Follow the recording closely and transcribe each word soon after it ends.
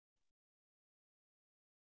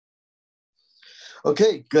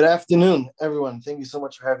Okay, good afternoon, everyone. Thank you so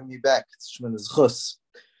much for having me back. It's tremendous chus.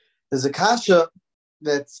 There's a kasha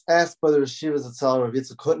that's asked by the Rashiva Zatzal Rav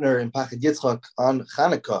Yitzchak Hutner in Pachad Yitzchak on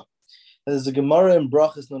Chanukah. And there's a Gemara in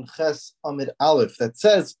Brachas Nun Ches Amid Aleph that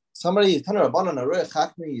says somebody is Taner Rabbanan Arei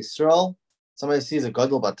Chachmei Yisrael. Somebody sees a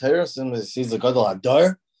gadol batayr, somebody sees a gadol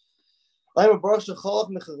hadar. I'm a bracha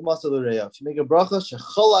shechalak michachmas l'reiv. If you make a bracha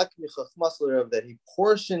shechalak michachmas l'reiv, that he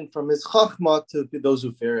portioned from his chachma to those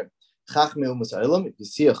who fear him. Chachmei umas ha'olam. If you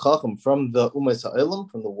see a chacham from the umas ha'olam,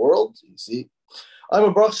 from the world, you see. I'm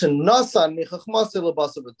a bracha shenasan michachmas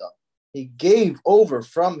l'basa b'dam. He gave over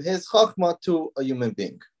from his chachma to a human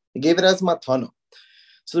being. He gave it as matana.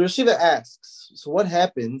 So the Rashiva asks, so what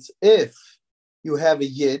happens if you have a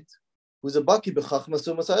yid who's a baki b'chachmas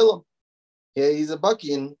umas ha'olam? Yeah, he's a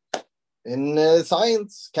baki in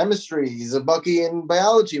science, chemistry, he's a baki in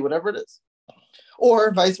biology, whatever it is.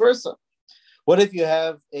 Or vice versa. What if you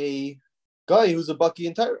have a guy who's a baki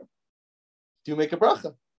in Torah? Do you make a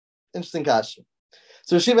bracha? Interesting kasha.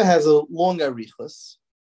 So Shiva has a long arichas,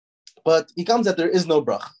 but he comes that there is no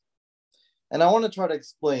bracha. And I want to try to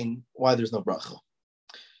explain why there's no bracha.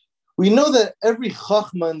 We know that every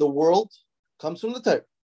chachma in the world comes from the Torah.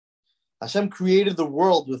 Hashem created the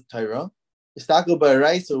world with Torah. He looked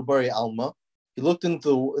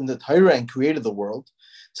into the Torah and created the world.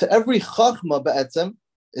 So every chachma ba'etzem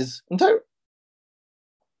is in Torah.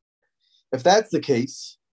 If that's the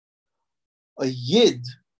case, a yid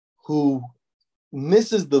who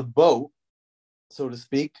misses the boat, so to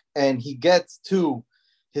speak, and he gets to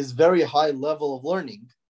his very high level of learning,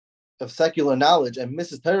 of secular knowledge, and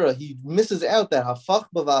misses Torah, he misses out that hafach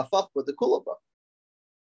b'va'afach b'dekulaba.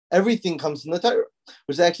 Everything comes from the Torah,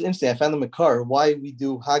 which is actually interesting. I found in the car why we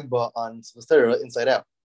do Hagba on Torah inside out.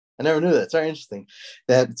 I never knew that. It's very interesting.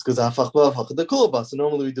 That it's because so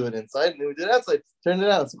normally we do it inside, and then we do it outside. Turn it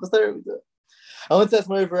out. We do it. I want to ask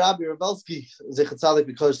my Rabbi Rabelsky,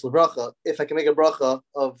 if I can make a bracha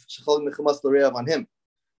of Shechal Mechumas L'Reav on him,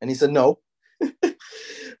 and he said no.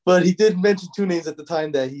 But he did mention two names at the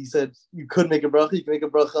time that he said you could make a bracha. You can make a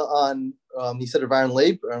bracha on. He said of Aaron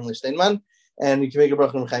Leib, Aaron Steinman. And you can make a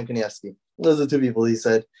bracha on Chaim Itzkowitz. Those are two people he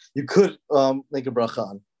said you could make a bracha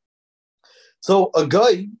on. So a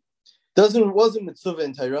guy wasn't mitzvah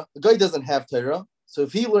in Torah. A guy doesn't have Torah. So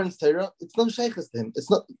if he learns Torah, it's no shaykhs to him.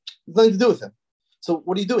 It's nothing to do with him. So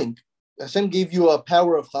what are you doing? Hashem gave you a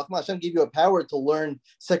power of chachma. Hashem gave you a power to learn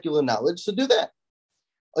secular knowledge. So do that.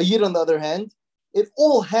 A yid, on the other hand, it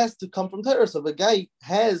all has to come from Torah. So if a guy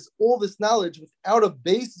has all this knowledge without a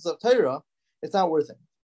basis of Torah, it's not worth it.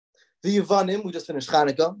 The Yevanim, we just finished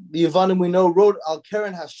Chanukah. The Yevanim, we know, wrote Al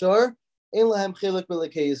Keren Hashar, Ein Lahem Chelek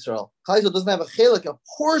B'Elokei Yisrael. Klal Yisrael doesn't have a chelek, a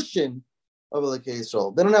portion of Elokei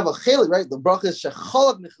Yisrael. They don't have a chelek, right? The bracha is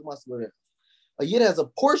Shechalak Mechumas L'Reiv. A yid has a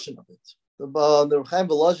portion of it. The Chaim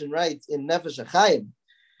Volozhin writes in Nefesh HaChaim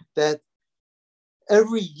that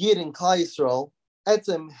every yid in Klal Yisrael,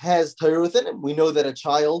 Etzem, has Torah within him. We know that a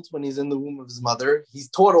child, when he's in the womb of his mother, he's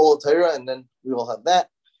taught all of Torah, and then we all have that.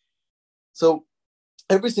 So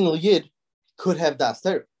every single yid could have das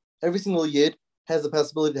Torah. Every single yid has the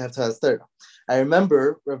possibility to have das Torah. I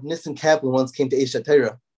remember Rav Nissen Kaplan once came to Esha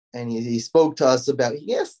Torah, and he spoke to us about,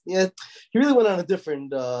 he really went on a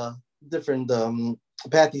different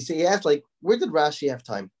path. He asked, like, where did Rashi have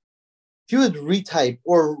time? If you would retype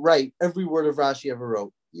or write every word of Rashi ever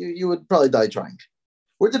wrote, you would probably die trying.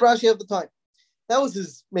 Where did Rashi have the time? That was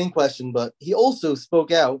his main question, but he also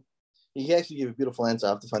spoke out. He actually gave a beautiful answer. I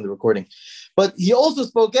have to find the recording. But he also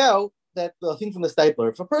spoke out that the thing from the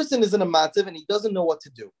Stipler, if a person is in a matziv and he doesn't know what to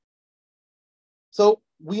do, so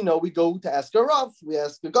we know we go to ask a Rav, we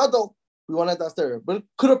ask a Gadol, we want to das Torah. But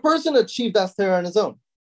could a person achieve das Torah on his own?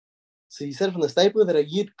 So he said from the Stipler that a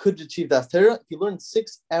yid could achieve das Torah if he learned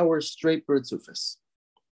 6 hours straight for Tzufis.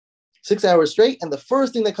 6 hours straight, and the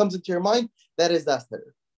first thing that comes into your mind, that is das Torah.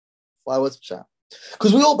 Why? What's pshat?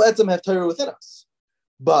 Because we all b'etzem have Torah within us.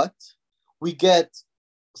 But we get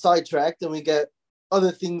sidetracked and we get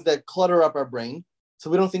other things that clutter up our brain, so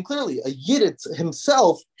we don't think clearly. A yid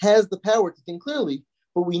himself has the power to think clearly,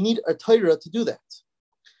 but we need a Torah to do that.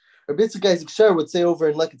 Rabbi Yitzchak Shar would say over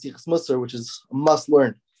in Leketzichas Musar, which is a must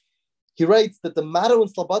learn. He writes that the motto in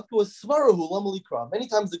Slabatka was Svarahu Lam Likra. Many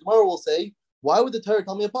times the Gemara will say, why would the Torah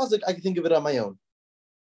tell me a pasuk? I can think of it on my own.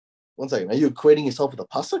 One second, are you equating yourself with a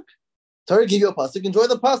pasuk? Torah gave you a pasuk, enjoy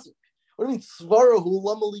the pasuk. What do you mean Svarahu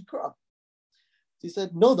Lam Likra? He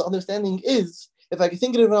said, no, the understanding is, if I can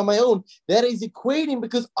think of it on my own, that is equating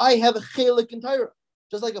because I have a chelik in Torah.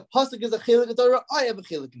 Just like a pasuk is a chelik in Torah, I have a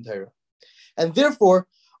chelik in Torah. And therefore,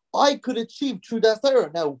 I could achieve true das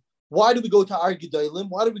Torah. Now, Why do we go to our Gedolim?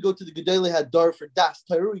 Why do we go to the Gedolei Hadar for Das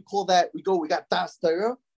Torah? We got Das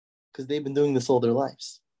Torah, because they've been doing this all their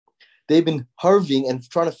lives. They've been harving and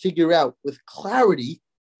trying to figure out with clarity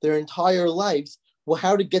their entire lives, well,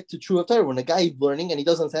 how to get to true Torah. When a guy is learning and he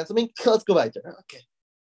doesn't understand something, let's go back to Torah. Okay.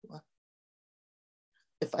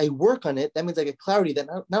 If I work on it, that means I get clarity. That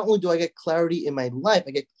not only do I get clarity in my life,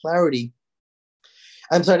 I get clarity.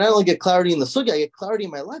 Not only get clarity in the sugya, I get clarity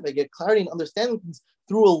in my life. I get clarity in understanding things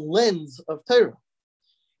through a lens of Torah.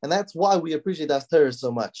 And that's why we appreciate that Torah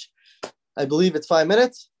so much. I believe it's 5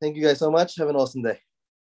 minutes. Thank you guys so much. Have an awesome day.